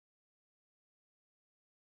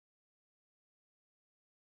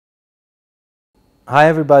Hi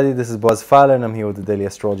everybody, this is Boaz Fyler and I'm here with the Daily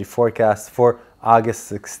Astrology Forecast for August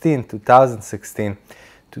 16, 2016.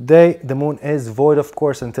 Today the moon is void of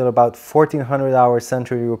course until about 1400 hours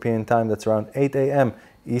Central European time, that's around 8 a.m.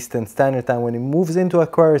 Eastern Standard Time, when it moves into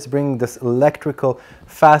Aquarius, bringing this electrical,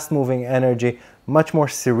 fast-moving energy, much more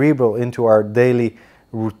cerebral into our daily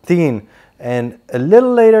routine. And a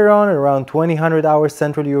little later on, around 2000 hours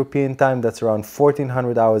Central European time, that's around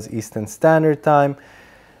 1400 hours Eastern Standard Time,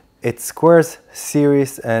 it squares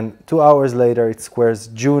Ceres, and 2 hours later it squares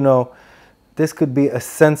Juno. This could be a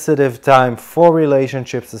sensitive time for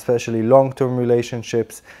relationships, especially long-term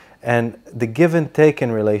relationships, and the give and take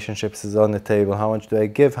in relationships is on the table. How much do I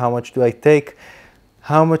give? How much do I take?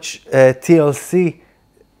 How much TLC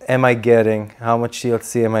am I getting? How much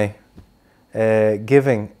TLC am I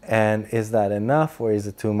giving? And is that enough or is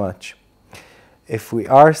it too much? If we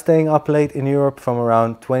are staying up late in Europe from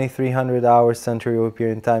around 2300 hours Central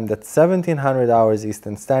European time, that's 1700 hours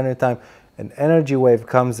Eastern Standard Time, an energy wave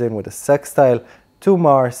comes in with a sextile to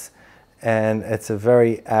Mars, and it's a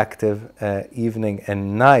very active evening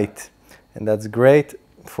and night. And that's great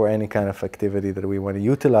for any kind of activity that we want to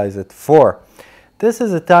utilize it for. This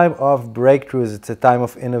is a time of breakthroughs, it's a time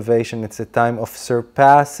of innovation, it's a time of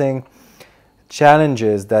surpassing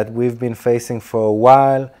challenges that we've been facing for a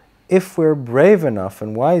while, if we're brave enough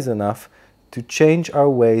and wise enough to change our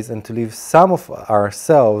ways and to leave some of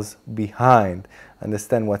ourselves behind,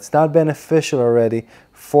 understand what's not beneficial already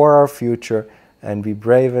for our future, and be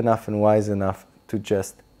brave enough and wise enough to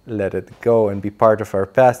just let it go and be part of our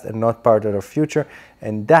past and not part of our future.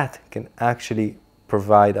 And that can actually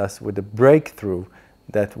provide us with the breakthrough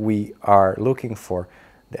that we are looking for.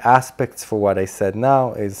 The aspects for what I said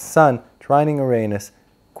now is Sun trining Uranus,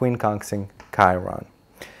 quincunxing Chiron.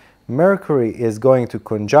 Mercury is going to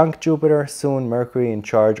conjunct Jupiter soon. Mercury in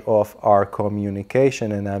charge of our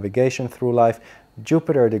communication and navigation through life.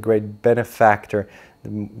 Jupiter, the great benefactor,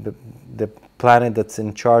 the planet that's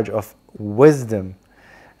in charge of wisdom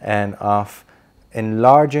and of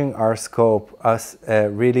enlarging our scope, us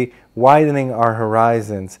really widening our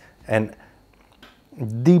horizons and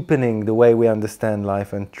deepening the way we understand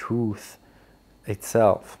life and truth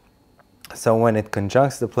itself. So when it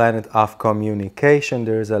conjuncts the planet of communication,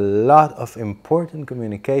 there is a lot of important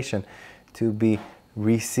communication to be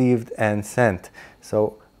received and sent.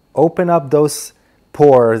 So open up those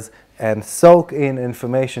pores and soak in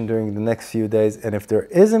information during the next few days. And if there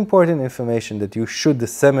is important information that you should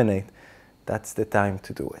disseminate, that's the time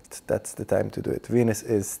to do it. That's the time to do it. Venus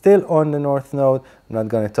is still on the North Node. I'm not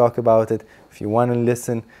going to talk about it. If you want to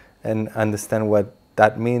listen and understand what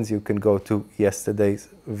that means, you can go to yesterday's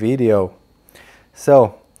video.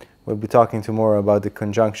 So, we'll be talking tomorrow about the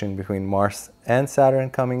conjunction between Mars and Saturn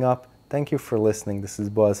coming up. Thank you for listening. This is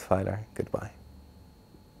Boaz Fyler. Goodbye.